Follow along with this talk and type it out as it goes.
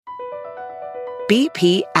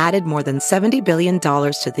BP added more than $70 billion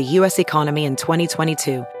to the U.S. economy in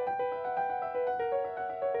 2022.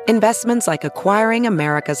 Investments like acquiring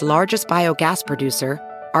America's largest biogas producer,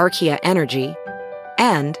 Archaea Energy,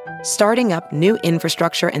 and starting up new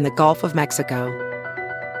infrastructure in the Gulf of Mexico.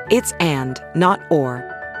 It's and, not or.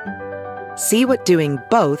 See what doing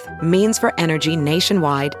both means for energy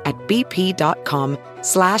nationwide at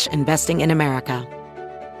bp.com/investing in America.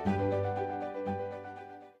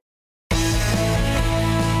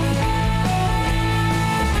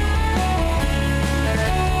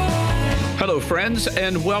 Hello, friends,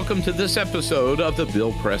 and welcome to this episode of the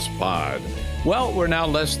Bill Press Pod. Well, we're now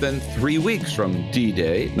less than 3 weeks from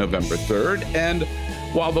D-Day, November 3rd, and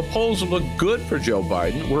while the polls look good for Joe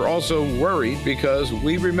Biden, we're also worried because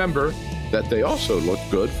we remember that they also looked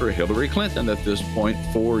good for Hillary Clinton at this point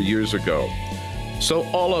 4 years ago. So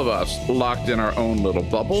all of us locked in our own little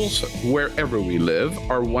bubbles, wherever we live,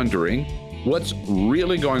 are wondering what's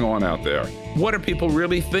really going on out there. What are people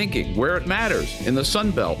really thinking? Where it matters, in the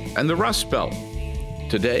Sun Belt and the Rust Belt.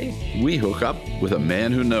 Today, we hook up with a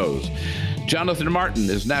man who knows. Jonathan Martin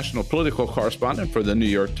is national political correspondent for the New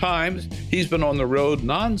York Times. He's been on the road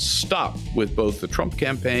nonstop with both the Trump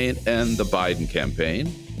campaign and the Biden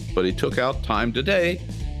campaign, but he took out time today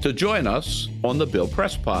to join us on the Bill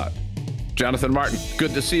Press Pod. Jonathan Martin,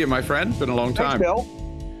 good to see you, my friend. Been a long time. Thanks, Bill.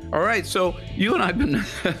 All right, so you and I have been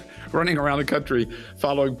running around the country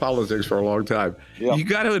following politics for a long time. Yeah. You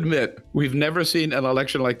got to admit, we've never seen an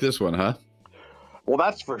election like this one, huh? Well,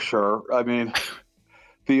 that's for sure. I mean,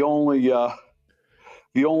 the only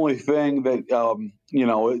thing that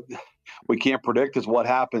we can't predict is what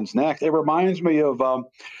happens next. It reminds me of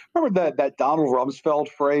remember that Donald Rumsfeld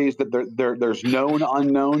phrase that there's known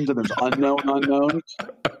unknowns and there's unknown unknowns.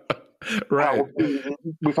 Right.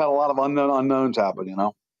 We've had a lot of unknown unknowns happen,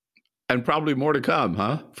 And probably more to come,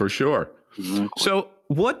 huh? For sure. Mm-hmm. So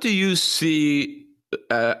what do you see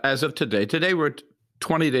as of today? Today we're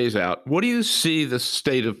 20 days out. What do you see the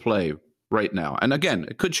state of play right now? And again,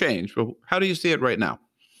 it could change, but how do you see it right now?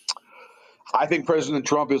 I think President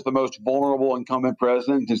Trump is the most vulnerable incumbent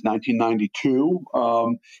president since 1992.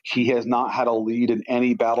 He has not had a lead in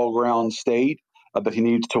any battleground state that he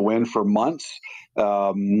needs to win for months.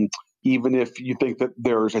 Even if you think that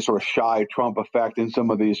there's a sort of shy Trump effect in some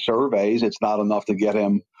of these surveys, it's not enough to get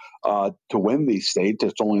him to win these states.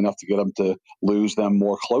 It's only enough to get him to lose them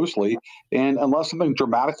more closely. And unless something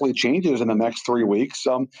dramatically changes in the next 3 weeks,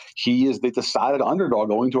 he is the decided underdog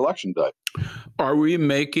going to Election Day. Are we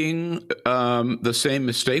making the same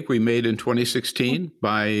mistake we made in 2016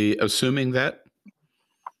 by assuming that?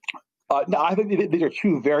 No, I think these are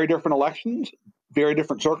two very different elections, very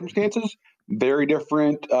different circumstances, very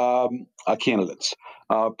different candidates.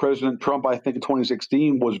 President Trump, I think in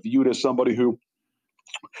 2016, was viewed as somebody who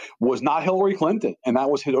was not Hillary Clinton, and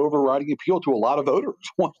that was his overriding appeal to a lot of voters.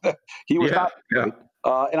 He was not. Yeah.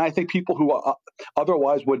 And I think people who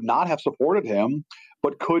otherwise would not have supported him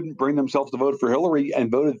but couldn't bring themselves to vote for Hillary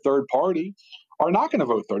and voted third party are not going to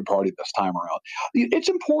vote third party this time around. It's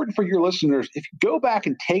important for your listeners, if you go back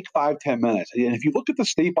and take 5-10 minutes, and if you look at the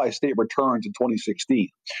state-by-state returns in 2016,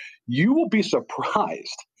 you will be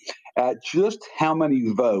surprised at just how many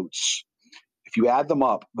votes, if you add them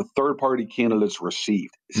up, the third-party candidates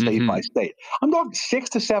received state by state. I'm talking 6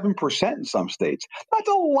 to 7% in some states. That's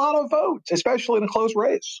a lot of votes, especially in a close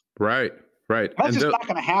race. Right. That's just not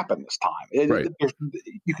going to happen this time. Right.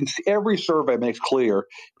 You can see every survey makes clear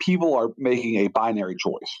people are making a binary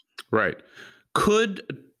choice. Right.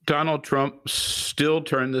 Could Donald Trump still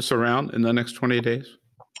turn this around in the next 20 days?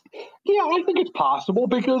 Yeah, I think it's possible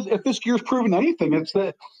because if this year's proven anything, it's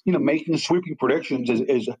that making sweeping predictions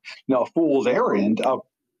is a fool's errand.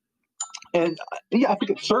 And yeah, I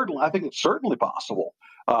think it's certainly possible.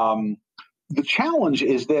 The challenge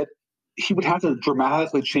is that he would have to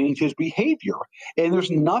dramatically change his behavior. And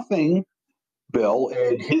there's nothing, Bill,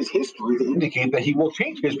 in his history to indicate that he will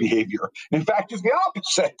change his behavior. In fact, it's the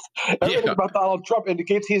opposite. Everything about Donald Trump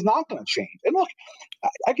indicates he's not going to change. And look,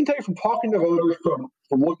 I can tell you from talking to voters, from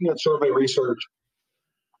looking at survey research,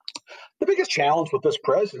 the biggest challenge with this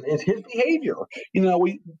president is his behavior.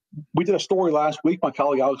 We did a story last week, my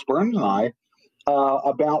colleague Alex Burns and I,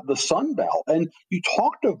 about the Sun Belt. And you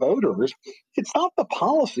talk to voters, it's not the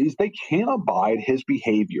policies. They can't abide his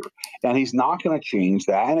behavior. And he's not going to change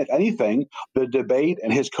that. And if anything, the debate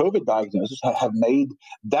and his COVID diagnosis have made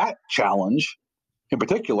that challenge in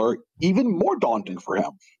particular even more daunting for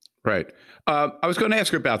him. Right. I was going to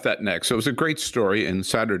ask you about that next. So it was a great story in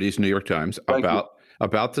Saturday's New York Times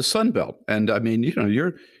about the Sun Belt. And I mean,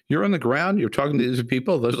 you're on the ground, you're talking to these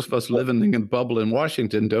people. Those of us living in the bubble in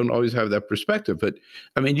Washington don't always have that perspective. But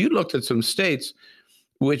I mean, you looked at some states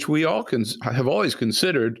which we all have always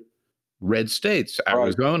considered red states: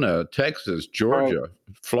 Arizona, right, Texas, Georgia, right,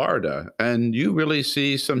 Florida, and you really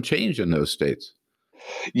see some change in those states.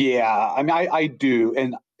 Yeah, I mean, I do.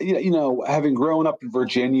 And, having grown up in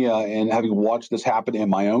Virginia and having watched this happen in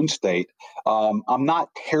my own state, I'm not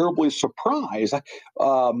terribly surprised.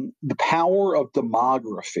 The power of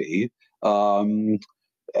demography,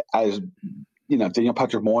 as Daniel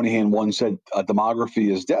Patrick Moynihan once said,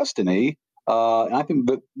 demography is destiny. And I think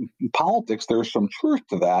that in politics, there's some truth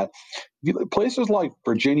to that. Places like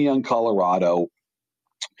Virginia and Colorado,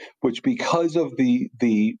 which because of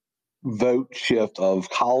the vote shift of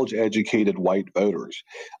college-educated white voters,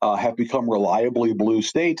 have become reliably blue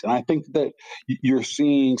states. And I think that you're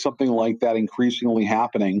seeing something like that increasingly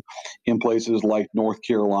happening in places like North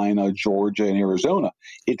Carolina, Georgia, and Arizona.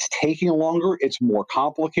 It's taking longer. It's more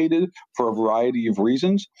complicated for a variety of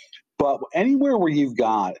reasons. But anywhere where you've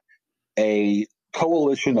got a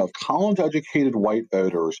coalition of college-educated white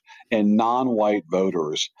voters and non-white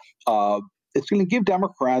voters, it's going to give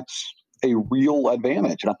Democrats a real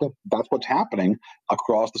advantage. And I think that's what's happening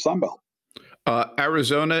across the Sun Belt.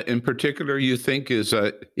 Arizona in particular, you think is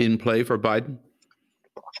in play for Biden?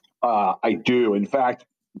 I do. In fact,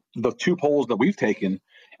 the two polls that we've taken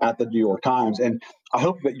at the New York Times, and I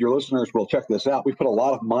hope that your listeners will check this out. We put a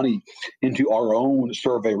lot of money into our own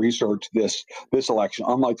survey research this election.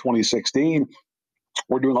 Unlike 2016,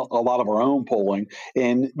 we're doing a lot of our own polling,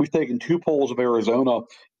 and we've taken two polls of Arizona,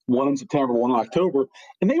 one in September, one in October,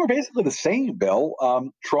 and they were basically the same, Bill.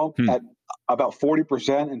 Trump at about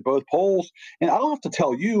 40% in both polls. And I don't have to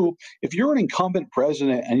tell you, if you're an incumbent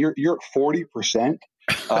president and you're at 40%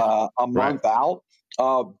 a month out,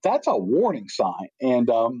 that's a warning sign. And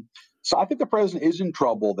so I think the president is in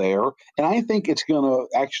trouble there. And I think it's going to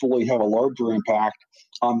actually have a larger impact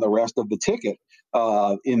on the rest of the ticket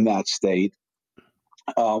in that state,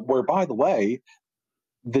 where, by the way,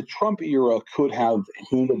 the Trump era could have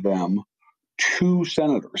handed them two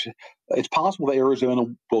senators. It's possible that Arizona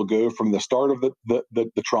will go from the start of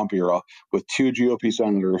the Trump era with two GOP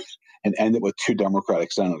senators and end it with two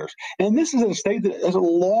Democratic senators. And this is a state that has a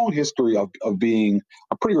long history of being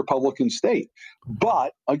a pretty Republican state.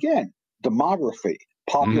 But again, demography,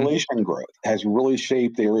 population growth has really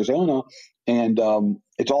shaped Arizona. And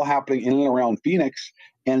it's all happening in and around Phoenix,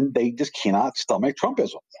 and they just cannot stomach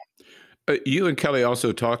Trumpism. You and Kelly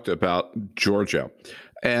also talked about Georgia.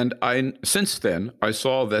 And since then, I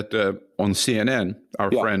saw that on CNN,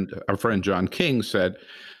 our friend John King said,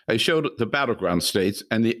 I showed the battleground states,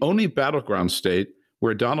 and the only battleground state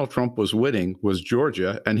where Donald Trump was winning was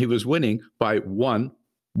Georgia, and he was winning by one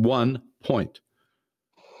point.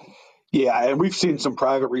 Yeah, and we've seen some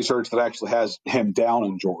private research that actually has him down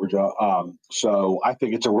in Georgia. So I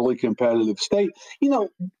think it's a really competitive state.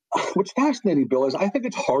 What's fascinating, Bill, is I think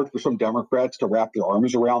it's hard for some Democrats to wrap their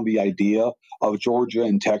arms around the idea of Georgia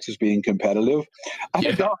and Texas being competitive. I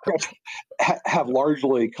think Democrats have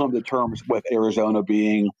largely come to terms with Arizona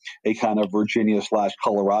being a kind of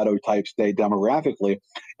Virginia/Colorado type state demographically,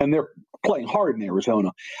 and they're playing hard in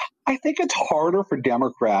Arizona. I think it's harder for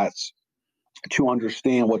Democrats to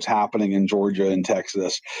understand what's happening in Georgia and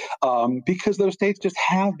Texas, because those states just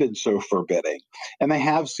have been so forbidding, and they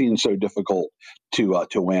have seemed so difficult to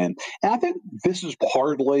win. And I think this is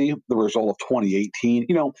partly the result of 2018.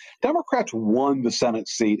 Democrats won the Senate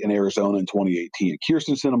seat in Arizona in 2018.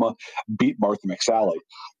 Kyrsten Sinema beat Martha McSally.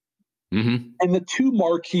 Mm-hmm. And the two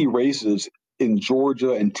marquee races in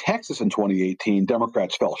Georgia and Texas in 2018,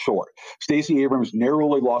 Democrats fell short. Stacey Abrams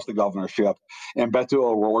narrowly lost the governorship, and Beto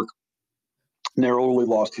O'Rourke narrowly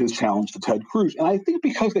lost his challenge to Ted Cruz. And I think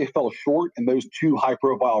because they fell short in those two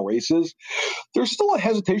high-profile races, there's still a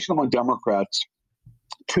hesitation among Democrats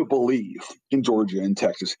to believe in Georgia and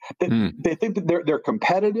Texas. They think that they're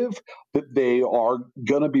competitive, that they are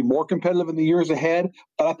going to be more competitive in the years ahead.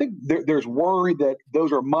 But I think there's worry that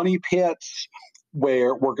those are money pits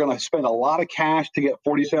where we're going to spend a lot of cash to get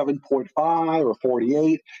 47.5 or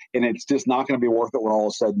 48, and it's just not going to be worth it when all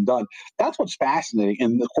is said and done. That's what's fascinating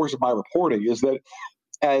in the course of my reporting, is that,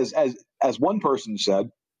 as one person said,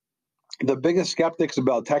 the biggest skeptics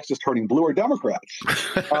about Texas turning blue are Democrats.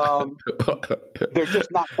 They're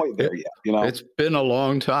just not quite there yet. It's been a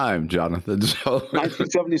long time, Jonathan. So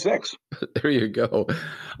 1976. There you go.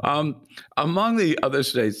 Among the other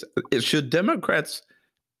states, should Democrats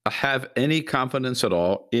have any confidence at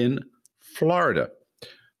all in Florida?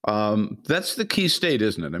 That's the key state,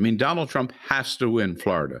 isn't it? I mean, Donald Trump has to win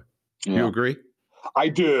Florida. Yeah. You agree? I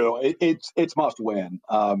do. It's must win.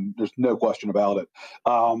 There's no question about it.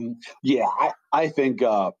 Yeah, I think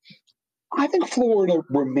Florida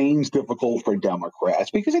remains difficult for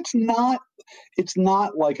Democrats because it's not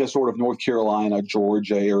like a sort of North Carolina,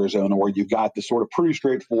 Georgia, Arizona, where you've got this sort of pretty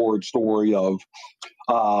straightforward story of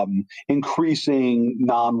increasing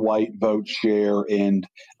non-white vote share and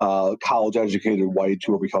college-educated whites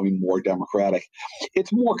who are becoming more Democratic.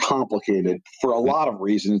 It's more complicated for a lot of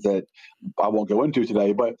reasons that I won't go into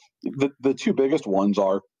today, but the two biggest ones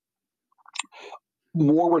are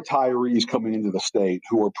more retirees coming into the state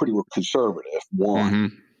who are pretty conservative, one,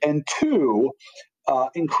 Mm-hmm. and two,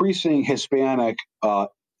 increasing Hispanic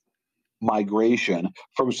migration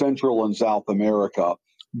from Central and South America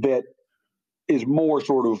that is more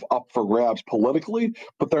sort of up for grabs politically,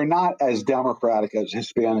 but they're not as democratic as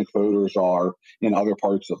Hispanic voters are in other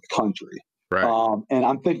parts of the country. Right. And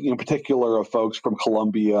I'm thinking in particular of folks from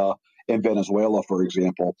Colombia and Venezuela, for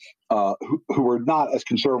example, who are not as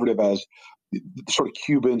conservative as sort of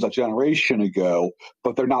Cubans a generation ago,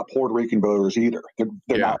 but they're not Puerto Rican voters either. They're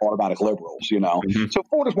Yeah. not automatic liberals, you know. Mm-hmm. So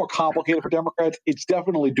Florida's more complicated for Democrats. It's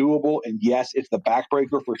definitely doable, and yes, it's the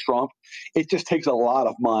backbreaker for Trump. It just takes a lot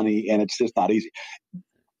of money, and it's just not easy.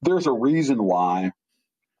 There's a reason why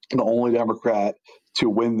the only Democrat to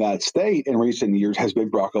win that state in recent years has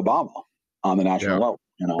been Barack Obama on the national level.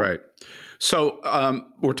 You know, Right. So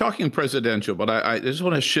we're talking presidential, but I just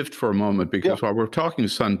want to shift for a moment because while we're talking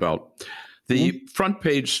Sun Belt, the front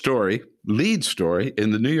page story, lead story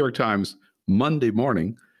in the New York Times Monday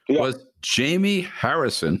morning was Jamie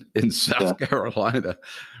Harrison in South Carolina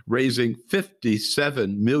raising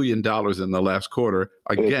 $57 million in the last quarter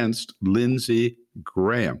against Lindsey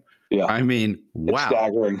Graham. Yeah. I mean, wow. It's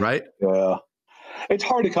staggering. Right? Yeah. It's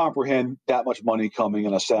hard to comprehend that much money coming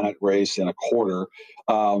in a Senate race in a quarter.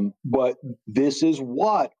 But this is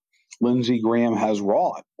what Lindsey Graham has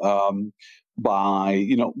wrought by,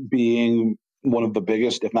 being one of the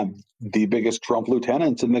biggest, if not the biggest Trump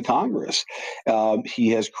lieutenants in the Congress. He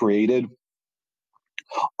has created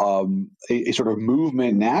a sort of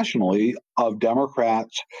movement nationally of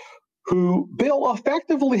Democrats who, Bill,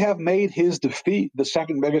 effectively have made his defeat the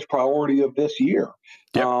second biggest priority of this year.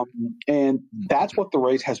 Yep. And that's what the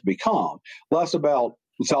race has become. Less about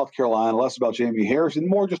South Carolina, less about Jamie Harrison,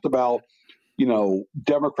 more just about,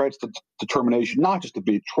 Democrats' determination not just to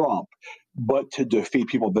beat Trump, but to defeat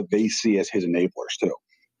people that they see as his enablers, too.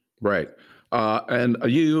 Right. And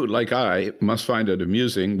you, like I, must find it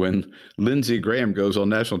amusing when Lindsey Graham goes on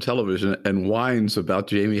national television and whines about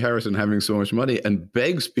Jamie Harrison having so much money and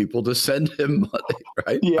begs people to send him money,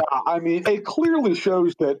 right? Yeah, I mean, it clearly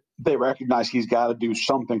shows that they recognize he's got to do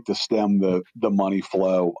something to stem the money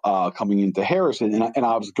flow coming into Harrison. And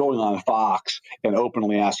I was going on Fox and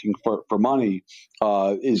openly asking for money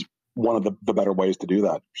is one of the better ways to do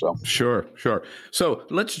that. So Sure. So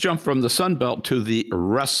let's jump from the Sun Belt to the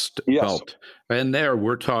Rust Belt. And there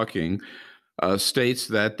we're talking states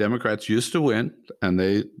that Democrats used to win, and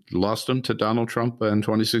they lost them to Donald Trump in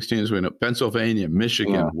 2016 as we know. Pennsylvania,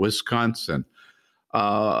 Michigan, Wisconsin.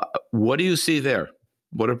 What do you see there?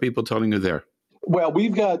 What are people telling you there? Well,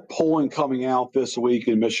 we've got polling coming out this week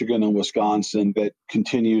in Michigan and Wisconsin that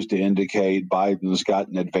continues to indicate Biden's got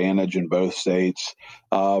an advantage in both states.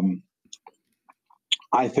 I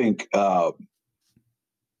think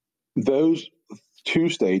those two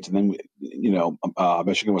states, and then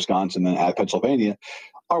Michigan, Wisconsin, and add Pennsylvania,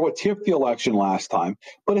 are what tipped the election last time.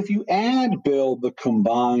 But if you add, Bill, the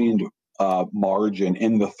combined margin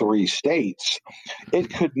in the three states,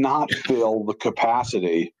 it could not fill the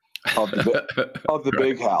capacity of the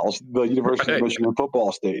Big House, the University of Michigan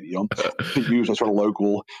football stadium, to use a sort of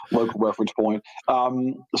local reference point.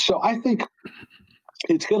 So I think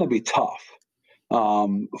it's going to be tough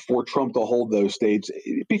for Trump to hold those states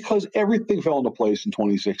because everything fell into place in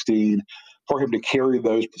 2016 for him to carry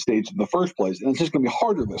those states in the first place. And it's just going to be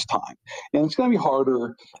harder this time. And it's going to be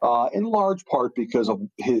harder in large part because of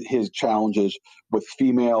his challenges with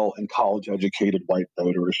female and college-educated white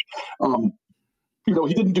voters. He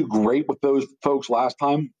didn't do great with those folks last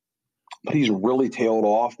time, but he's really tailed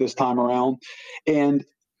off this time around. And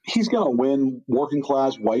he's going to win working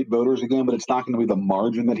class white voters again, but it's not going to be the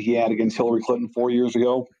margin that he had against Hillary Clinton 4 years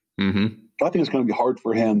ago. Mm-hmm. I think it's going to be hard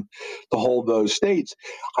for him to hold those states.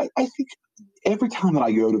 I think every time that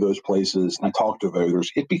I go to those places and I talk to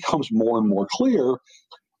voters, it becomes more and more clear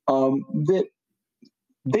that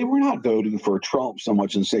they were not voting for Trump so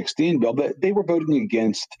much in 2016, Bill, but they were voting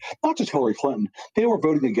against not just Hillary Clinton, they were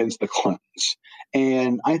voting against the Clintons.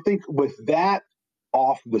 And I think with that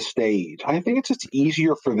off the stage, I think it's just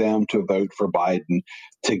easier for them to vote for Biden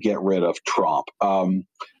to get rid of Trump.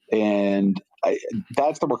 And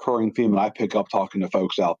that's the recurring theme that I pick up talking to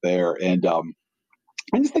folks out there. And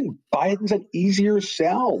I just think Biden's an easier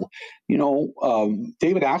sell.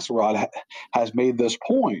 David Axelrod has made this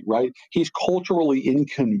point, right? He's culturally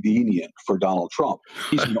inconvenient for Donald Trump.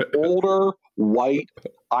 He's an older, white,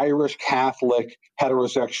 Irish Catholic,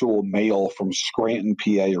 heterosexual male from Scranton,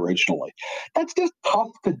 PA originally. That's just tough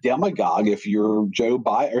to demagogue if you're Joe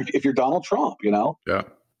Biden or if you're Donald Trump, Yeah.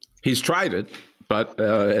 He's tried it. But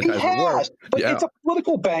it hasn't worked. But yeah. It's a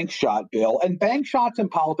political bank shot, Bill. And bank shots in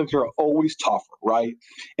politics are always tougher, right?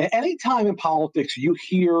 And anytime in politics you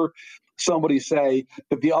hear somebody say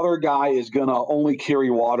that the other guy is going to only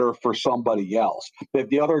carry water for somebody else, that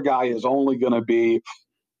the other guy is only going to be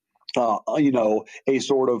a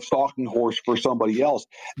sort of stalking horse for somebody else,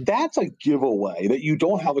 that's a giveaway that you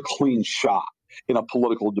don't have a clean shot in a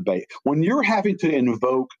political debate. When you're having to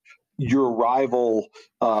invoke your rival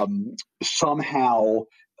somehow,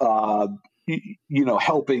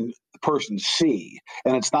 helping the person C,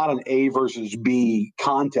 and it's not an A versus B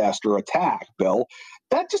contest or attack, Bill,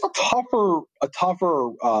 that's just a tougher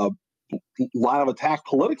line of attack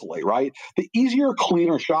politically, right? The easier,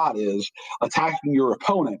 cleaner shot is attacking your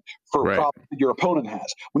opponent for problems that your opponent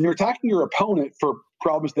has. When you're attacking your opponent for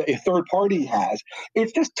problems that a third party has,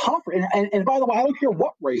 it's just tougher. And by the way, I don't care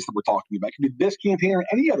what race that we're talking about. It could be this campaign or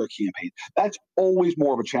any other campaign. That's always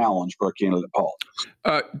more of a challenge for a candidate in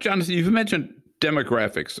politics. Jonathan, you've mentioned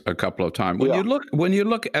demographics a couple of times. When you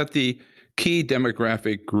look at the key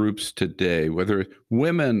demographic groups today, whether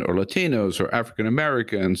women or Latinos or African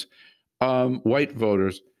Americans, white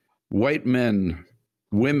voters, white men,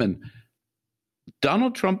 women,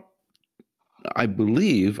 Donald Trump, I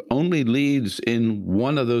believe, only leads in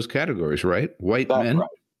one of those categories, right? White men. Right.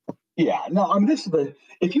 Yeah. No,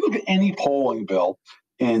 if you look at any polling, Bill,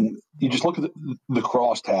 and you just look at the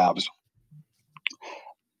crosstabs,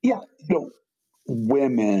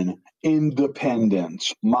 women,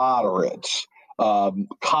 independents, moderates,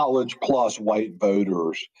 college plus white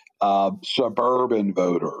voters, suburban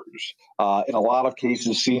voters, in a lot of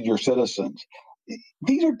cases, senior citizens.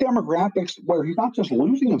 These are demographics where he's not just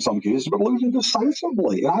losing in some cases, but losing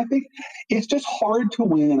decisively. And I think it's just hard to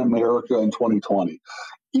win in America in 2020.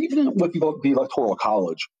 Even with the Electoral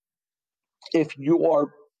College, if you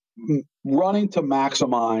are running to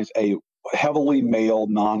maximize a heavily male,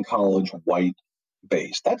 non-college white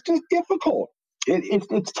base, that's just difficult.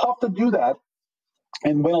 It's tough to do that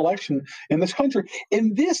and win election in this country.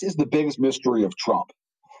 And this is the biggest mystery of Trump.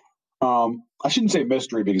 I shouldn't say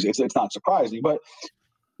mystery because it's not surprising, but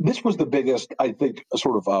this was the biggest, I think,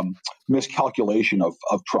 sort of miscalculation of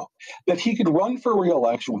Trump, that he could run for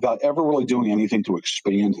re-election without ever really doing anything to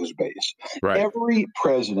expand his base. Right. Every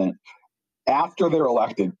president, after they're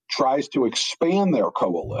elected, tries to expand their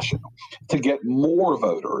coalition to get more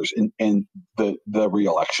voters in the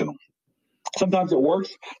re-election. Sometimes it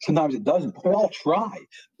works, sometimes it doesn't, but they all try.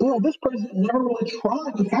 This president never really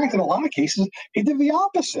tried. In fact, in a lot of cases, he did the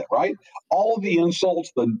opposite, right? All of the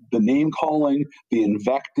insults, the name calling, the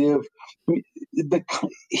invective,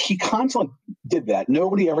 he constantly did that.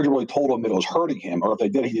 Nobody ever really told him that it was hurting him, or if they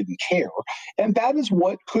did, he didn't care. And that is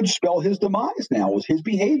what could spell his demise now, was his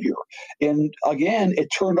behavior. And again, it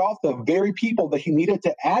turned off the very people that he needed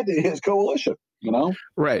to add to his coalition.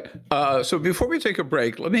 Right. So before we take a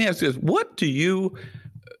break, let me ask you this. What do you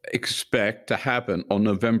expect to happen on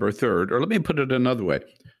November 3rd? Or let me put it another way.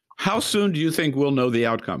 How soon do you think we'll know the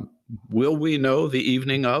outcome? Will we know the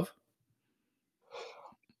evening of?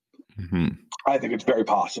 Mm-hmm. I think it's very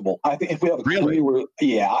possible. I think if we have a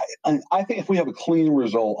I think if we have a clean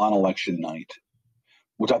result on election night,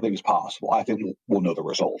 which I think is possible, I think we'll know the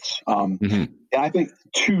results. And I think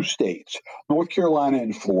two states, North Carolina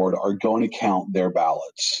and Florida, are going to count their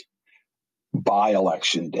ballots by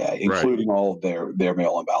election day, including all of their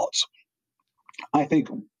mail-in ballots. I think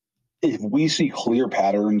if we see clear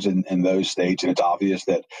patterns in those states, and it's obvious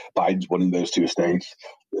that Biden's winning those two states,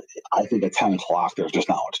 I think at 10 o'clock, there's just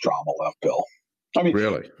not much drama left, Bill. I mean,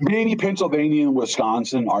 really? Maybe Pennsylvania and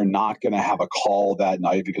Wisconsin are not going to have a call that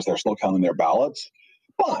night because they're still counting their ballots.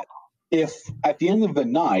 But if at the end of the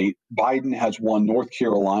night, Biden has won North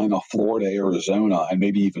Carolina, Florida, Arizona, and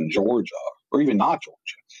maybe even Georgia, or even not Georgia,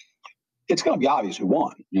 it's going to be obvious who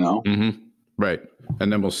won, Mm-hmm. Right.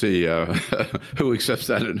 And then we'll see who accepts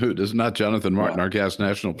that and who does not. Jonathan Martin, our guest,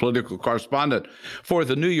 national political correspondent for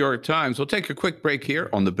the New York Times. We'll take a quick break here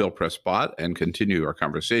on the Bill Press Pod and continue our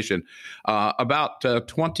conversation about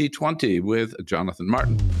 2020 with Jonathan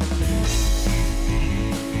Martin.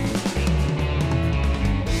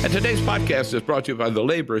 And today's podcast is brought to you by the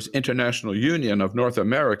Laborers International Union of North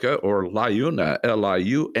America, or LIUNA,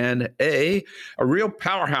 L-I-U-N-A, a real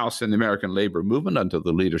powerhouse in the American labor movement under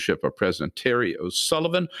the leadership of President Terry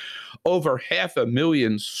O'Sullivan. Over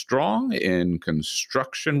 500,000 strong in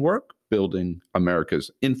construction work, building America's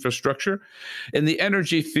infrastructure, in the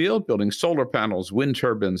energy field, building solar panels, wind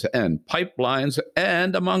turbines, and pipelines,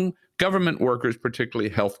 and among government workers, particularly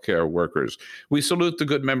healthcare workers. We salute the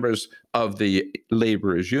good members of the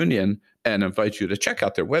Laborers Union and invite you to check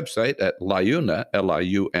out their website at LIUNA,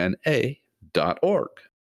 LIUNA.org.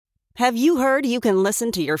 Have you heard you can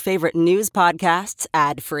listen to your favorite news podcasts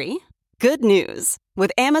ad-free? Good news.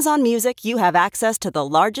 With Amazon Music, you have access to the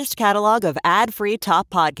largest catalog of ad-free top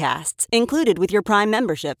podcasts included with your Prime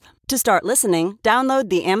membership. To start listening, download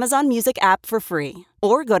the Amazon Music app for free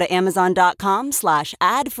or go to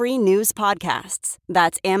amazon.com/ad-free news podcasts.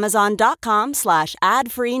 That's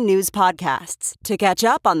amazon.com/ad-free news podcasts to catch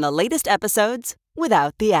up on the latest episodes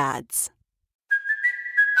without the ads.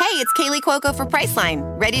 Hey, it's Kaylee Cuoco for Priceline.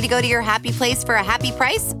 Ready to go to your happy place for a happy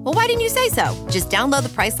price? Well, why didn't you say so? Just download the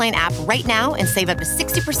Priceline app right now and save up to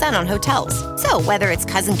 60% on hotels. So whether it's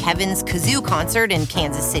Cousin Kevin's Kazoo Concert in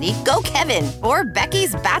Kansas City, go Kevin, or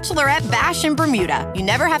Becky's Bachelorette Bash in Bermuda, you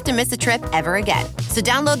never have to miss a trip ever again. So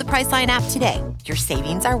download the Priceline app today. Your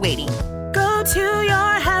savings are waiting. Go to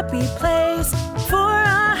your happy place for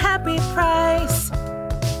a happy price.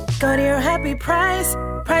 Go to your happy price,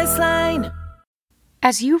 Priceline.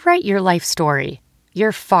 As you write your life story,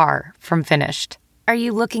 you're far from finished. Are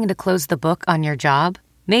you looking to close the book on your job?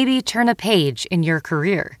 Maybe turn a page in your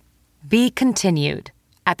career? Be continued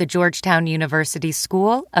at the Georgetown University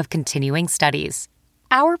School of Continuing Studies.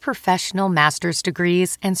 Our professional master's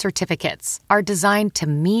degrees and certificates are designed to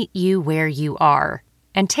meet you where you are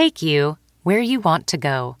and take you where you want to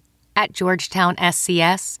go. At Georgetown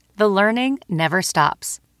SCS, the learning never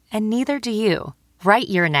stops, and neither do you. Write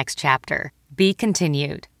your next chapter. Be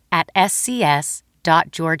continued at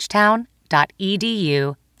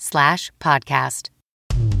scs.georgetown.edu/podcast.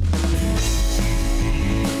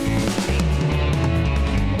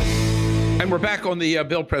 And we're back on the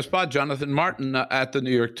Bill Press Pod. Jonathan Martin at the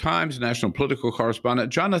New York Times, national political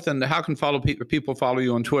correspondent. Jonathan, how can people follow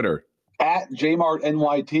you on Twitter? At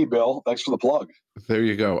JMartNYT, Bill. Thanks for the plug. There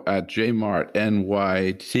you go, at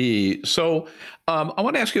JMartNYT. So I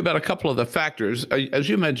want to ask you about a couple of the factors. As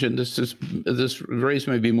you mentioned, this race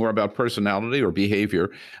may be more about personality or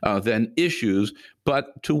behavior than issues.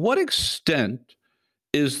 But to what extent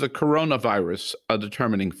is the coronavirus a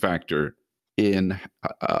determining factor in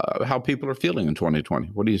how people are feeling in 2020?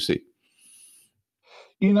 What do you see?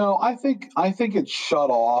 I think it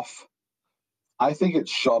shut off. I think it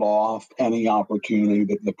shut off any opportunity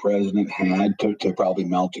that the president had to probably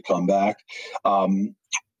mount a comeback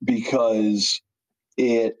because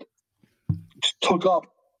it took up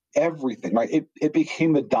everything, right? It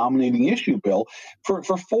became the dominating issue, Bill. For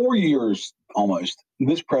 4 years almost,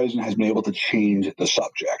 this president has been able to change the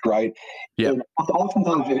subject, right? Yeah.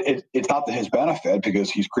 Oftentimes it's not to his benefit because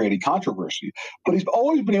he's creating controversy, but he's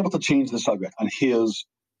always been able to change the subject on his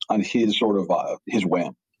sort of his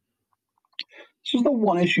whim. This is the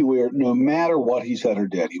one issue where no matter what he said or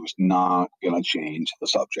did, he was not going to change the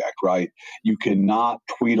subject, right? You cannot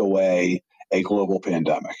tweet away a global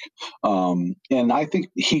pandemic. And I think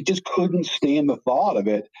he just couldn't stand the thought of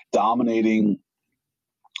it dominating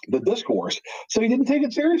the discourse. So he didn't take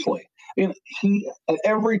it seriously. And he, at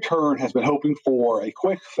every turn, has been hoping for a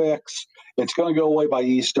quick fix. It's going to go away by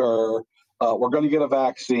Easter. We're going to get a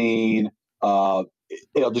vaccine.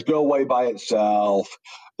 It'll just go away by itself.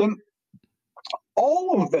 And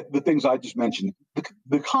all of the things I just mentioned,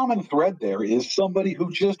 the common thread there is somebody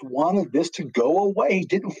who just wanted this to go away. He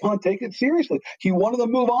didn't want to take it seriously. He wanted to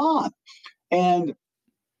move on. And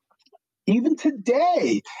even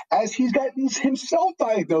today, as he's gotten himself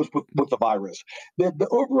diagnosed with the virus, the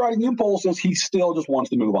overriding impulse is he still just wants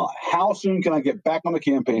to move on. How soon can I get back on the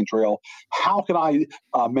campaign trail? How can I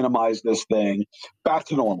minimize this thing back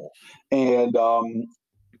to normal? And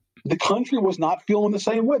the country was not feeling the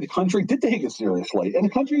same way. The country did take it seriously, and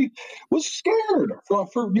the country was scared for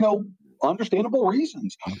understandable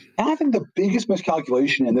reasons. And I think the biggest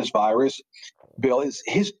miscalculation in this virus, Bill, is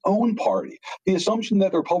his own party. The assumption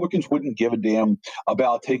that the Republicans wouldn't give a damn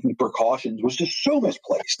about taking precautions was just so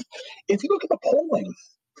misplaced. If you look at the polling,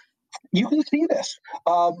 you can see this.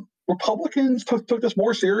 Republicans took this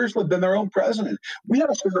more seriously than their own president. We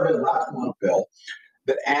had a survey last month, Bill,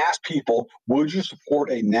 that asked people, would you support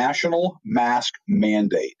a national mask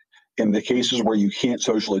mandate in the cases where you can't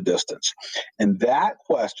socially distance? And that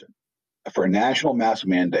question, for a national mask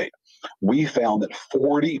mandate, we found that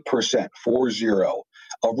 40%,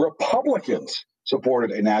 of Republicans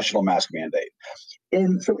supported a national mask mandate.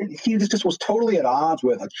 And so he just was totally at odds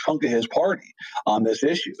with a chunk of his party on this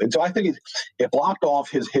issue. And so I think it blocked off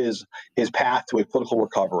his path to a political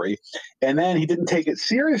recovery. And then he didn't take it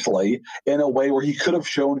seriously in a way where he could have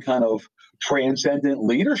shown kind of transcendent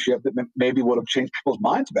leadership that maybe would have changed people's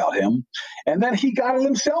minds about him. And then he got it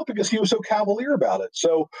himself because he was so cavalier about it.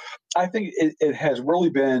 So I think it has really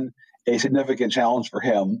been a significant challenge for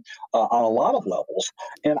him on a lot of levels.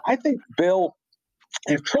 And I think, Bill,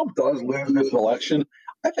 if Trump does lose this election,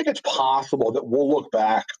 I think it's possible that we'll look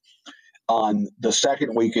back on the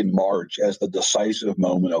second week in March as the decisive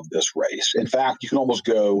moment of this race. In fact, you can almost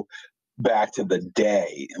go back to the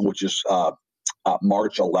day, which is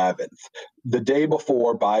March 11th, the day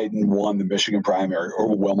before Biden won the Michigan primary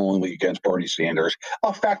overwhelmingly against Bernie Sanders,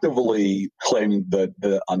 effectively claiming the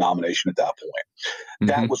nomination at that point. Mm-hmm.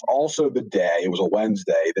 That was also the day, it was a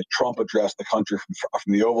Wednesday, that Trump addressed the country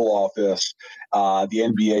from the Oval Office. The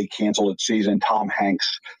NBA canceled its season. Tom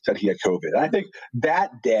Hanks said he had COVID. And I think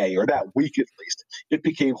that day, or that week at least, it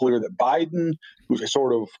became clear that Biden, who's a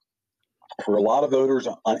sort of, for a lot of voters,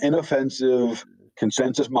 an inoffensive,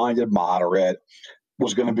 consensus-minded moderate,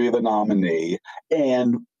 was going to be the nominee,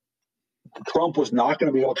 and Trump was not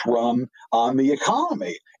going to be able to run on the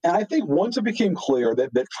economy. And I think once it became clear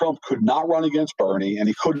that Trump could not run against Bernie and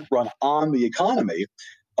he couldn't run on the economy,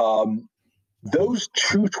 those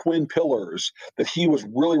two twin pillars that he was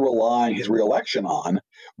really relying his reelection on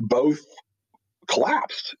both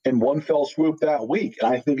collapsed in one fell swoop that week.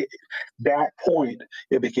 And I think at that point,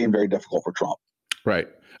 it became very difficult for Trump. Right.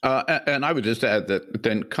 And I would just add that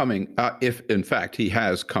then coming, if in fact he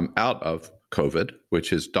has come out of COVID, which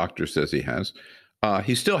his doctor says he has,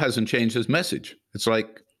 he still hasn't changed his message. It's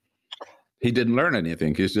like he didn't learn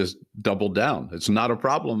anything. He's just doubled down. It's not a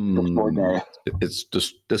problem. It's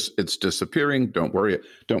just it's disappearing. Don't worry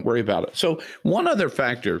about it. So one other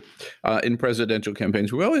factor in presidential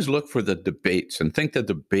campaigns, we always look for the debates and think that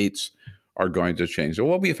debates are going to change. So,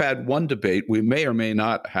 well, we've had one debate. We may or may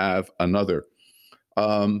not have another.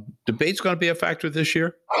 Debate's going to be a factor this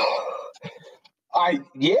year?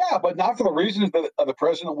 Yeah, but not for the reasons that the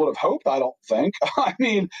president would have hoped, I don't think. I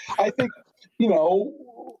mean, I think,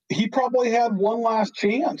 he probably had one last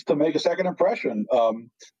chance to make a second impression,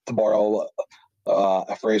 to borrow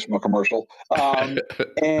a phrase from a commercial.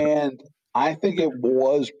 And I think it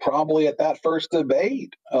was probably at that first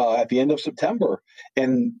debate at the end of September.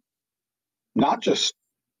 And not just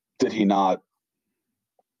did he not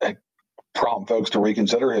prompt folks to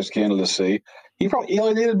reconsider his candidacy, he probably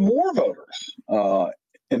alienated more voters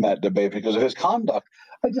in that debate because of his conduct.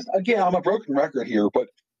 I'm a broken record here, but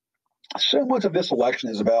so much of this election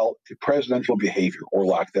is about presidential behavior or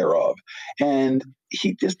lack thereof. And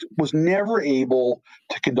he just was never able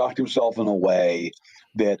to conduct himself in a way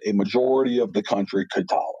that a majority of the country could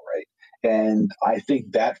tolerate. And I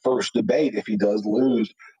think that first debate, if he does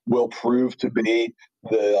lose, will prove to be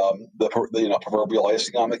the proverbial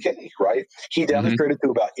icing on the cake, right? He demonstrated to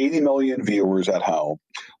about 80 million viewers at home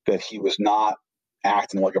that he was not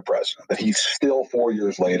acting like a president, that he still 4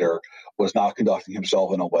 years later was not conducting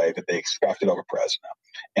himself in a way that they expected of a president.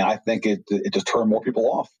 And I think it just turned more people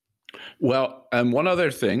off. Well, and one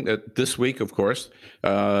other thing, that this week, of course,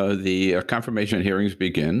 the confirmation hearings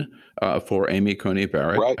begin for Amy Coney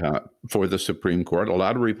Barrett for the Supreme Court. A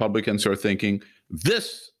lot of Republicans are thinking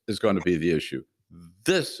this is going to be the issue.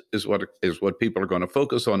 This is what people are going to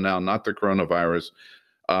focus on now, not the coronavirus.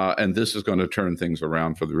 And this is going to turn things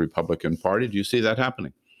around for the Republican Party. Do you see that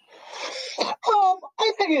happening?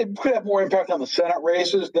 I think it could have more impact on the Senate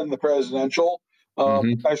races than the presidential.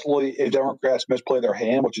 Especially if Democrats misplay their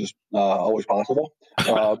hand, which is always possible,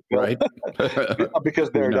 right?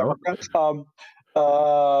 Because they're Democrats. And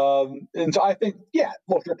so I think,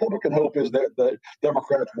 look, the Republican hope is that the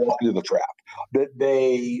Democrats walk into the trap, that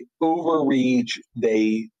they overreach,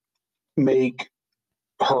 they make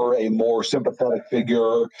her a more sympathetic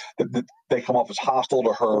figure, that they come off as hostile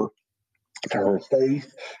to her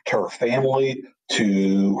faith, to her family,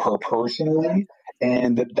 to her personally.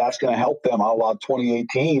 And that's going to help them a la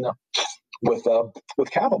 2018 with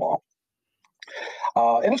Kavanaugh.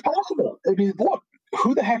 And it's possible. I mean, look,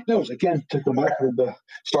 who the heck knows? Again, to go back to the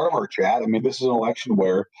start of our chat, I mean, this is an election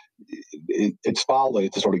where it's folly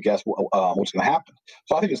to sort of guess what's going to happen.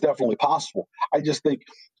 So I think it's definitely possible. I just think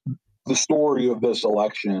the story of this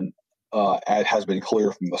election, as has been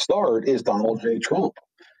clear from the start, is Donald J. Trump.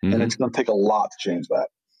 And it's going to take a lot to change that.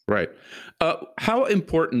 Right. How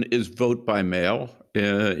important is vote by mail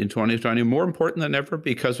in 2020? More important than ever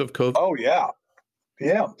because of COVID? Oh, yeah.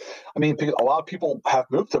 Yeah. I mean, a lot of people have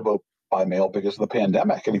moved to vote by mail because of the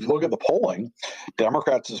pandemic. And if you look at the polling,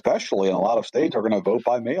 Democrats especially in a lot of states are going to vote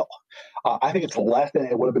by mail. I think it's less than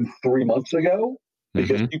it would have been 3 months ago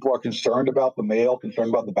because people are concerned about the mail, concerned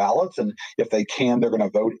about the ballots. And if they can, they're going to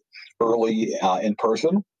vote early in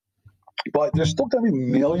person. But there's still going to be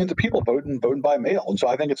millions of people voting by mail. And so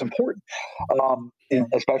I think it's important, and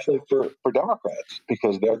especially for Democrats,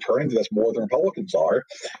 because they're turning to this more than Republicans are,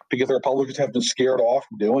 because the Republicans have been scared off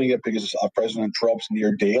from doing it because of President Trump's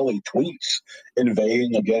near daily tweets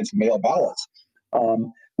invading against mail ballots,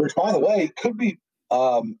 which, by the way, could be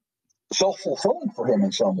self-fulfilling for him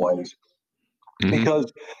in some ways.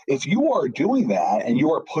 Because if you are doing that and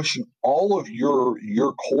you are pushing all of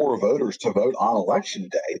your core voters to vote on Election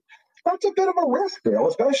Day, that's a bit of a risk, Bill,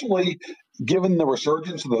 especially given the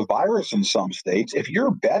resurgence of the virus in some states. If you're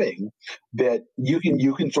betting that you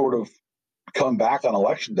can sort of come back on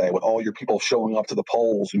Election Day with all your people showing up to the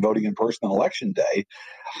polls and voting in person on Election Day,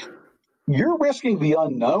 you're risking the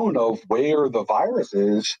unknown of where the virus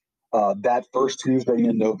is that first Tuesday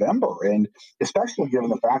in November. And especially given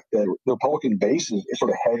the fact that the Republican base is sort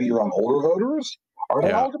of heavier on older voters, are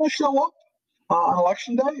they all going to show up on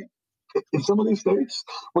Election Day in some of these states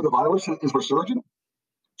where the virus is resurgent?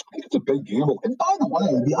 I think it's a big gamble. And by the way,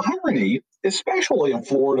 the irony, especially in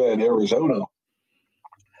Florida and Arizona,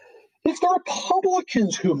 it's the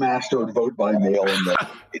Republicans who mastered vote by mail in the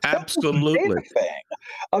absolutely thing.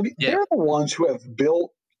 I mean, they're the ones who have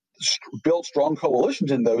built strong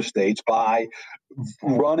coalitions in those states by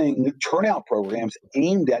running turnout programs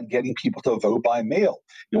aimed at getting people to vote by mail.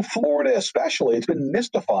 Florida especially, it's been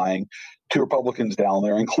mystifying to Republicans down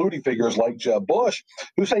there, including figures like Jeb Bush,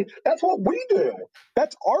 who say, that's what we do.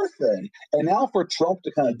 That's our thing. And now for Trump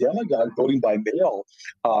to kind of demagogue voting by mail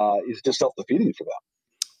is just self-defeating for them.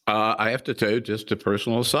 I have to tell you, just a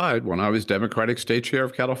personal aside, when I was Democratic State Chair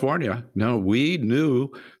of California, we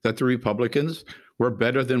knew that the Republicans were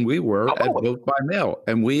better than we were at vote by mail.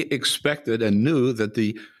 And we expected and knew that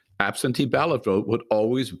the absentee ballot vote would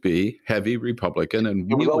always be heavy Republican.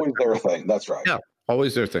 And it was always their thing. That's right. Yeah,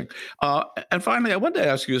 always their thing. And finally, I wanted to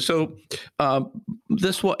ask you, so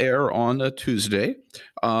this will air on a Tuesday.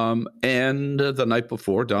 And the night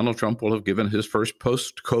before, Donald Trump will have given his first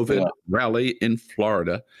post-COVID rally in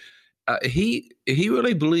Florida. He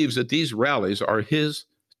really believes that these rallies are his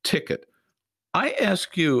ticket. I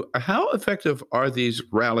ask you, how effective are these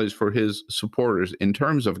rallies for his supporters in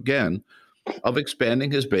terms of, again, of expanding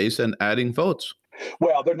his base and adding votes?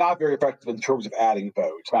 Well, they're not very effective in terms of adding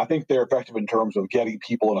votes. I think they're effective in terms of getting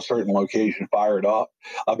people in a certain location fired up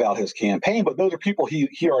about his campaign, but those are people he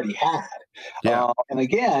already had. Yeah. And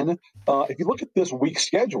again, if you look at this week's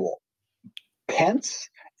schedule, Pence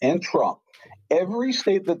and Trump, every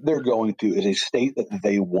state that they're going to is a state that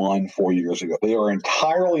they won 4 years ago. They are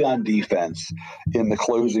entirely on defense in the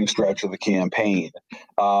closing stretch of the campaign.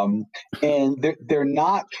 And they're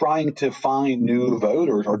not trying to find new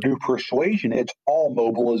voters or do persuasion. It's all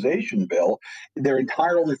mobilization, Bill. They're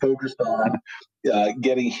entirely focused on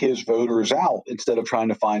getting his voters out instead of trying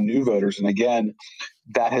to find new voters. And again,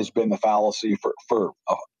 that has been the fallacy for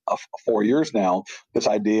 4 years now, this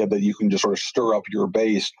idea that you can just sort of stir up your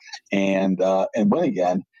base and win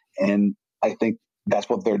again. And I think that's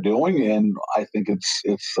what they're doing. And I think it's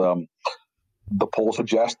the polls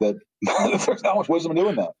suggest that there's not much wisdom in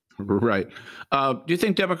doing that. Right. Do you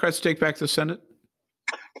think Democrats take back the Senate?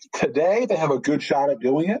 Today, they have a good shot at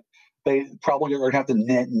doing it. They probably are going to have to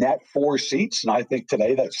net 4 seats. And I think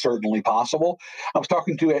today that's certainly possible. I was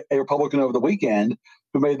talking to a Republican over the weekend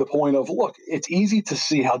who made the point of, look, it's easy to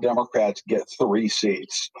see how Democrats get 3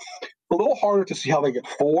 seats. A little harder to see how they get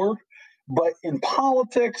 4. But in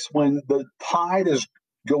politics, when the tide is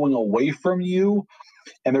going away from you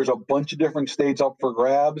and there's a bunch of different states up for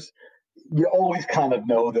grabs, you always kind of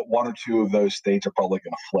know that 1 or 2 of those states are probably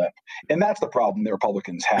going to flip. And that's the problem the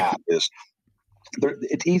Republicans have is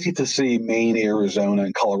it's easy to see Maine, Arizona,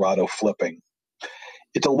 and Colorado flipping.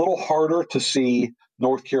 It's a little harder to see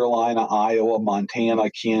North Carolina, Iowa, Montana,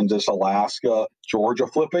 Kansas, Alaska, Georgia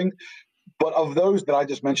flipping. But of those that I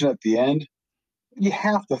just mentioned at the end, you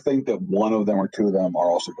have to think that 1 of them or 2 of them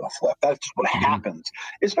are also going to flip. That's just what happens,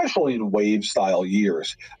 especially in wave-style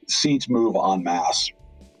years. Seats move en masse.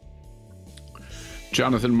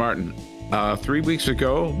 Jonathan Martin, 3 weeks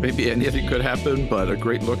ago, maybe anything could happen, but a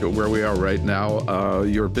great look at where we are right now.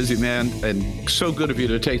 You're a busy man, and so good of you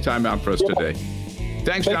to take time out for us today.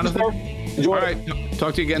 Thanks, Jonathan. Enjoy. All right.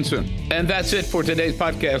 Talk to you again soon. And that's it for today's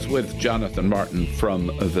podcast with Jonathan Martin from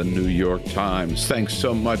the New York Times. Thanks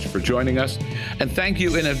so much for joining us. And thank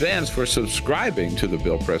you in advance for subscribing to the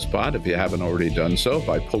Bill Press Pod if you haven't already done so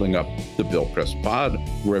by pulling up the Bill Press Pod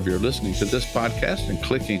wherever you're listening to this podcast and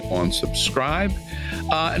clicking on subscribe.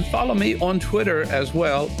 And follow me on Twitter as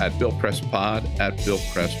well at Bill Press Pod, at Bill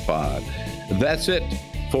Press Pod. That's it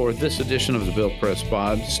for this edition of the Bill Press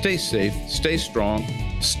Pod. Stay safe, stay strong,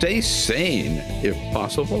 stay sane if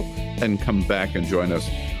possible, and come back and join us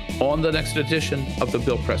on the next edition of the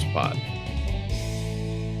Bill Press Pod.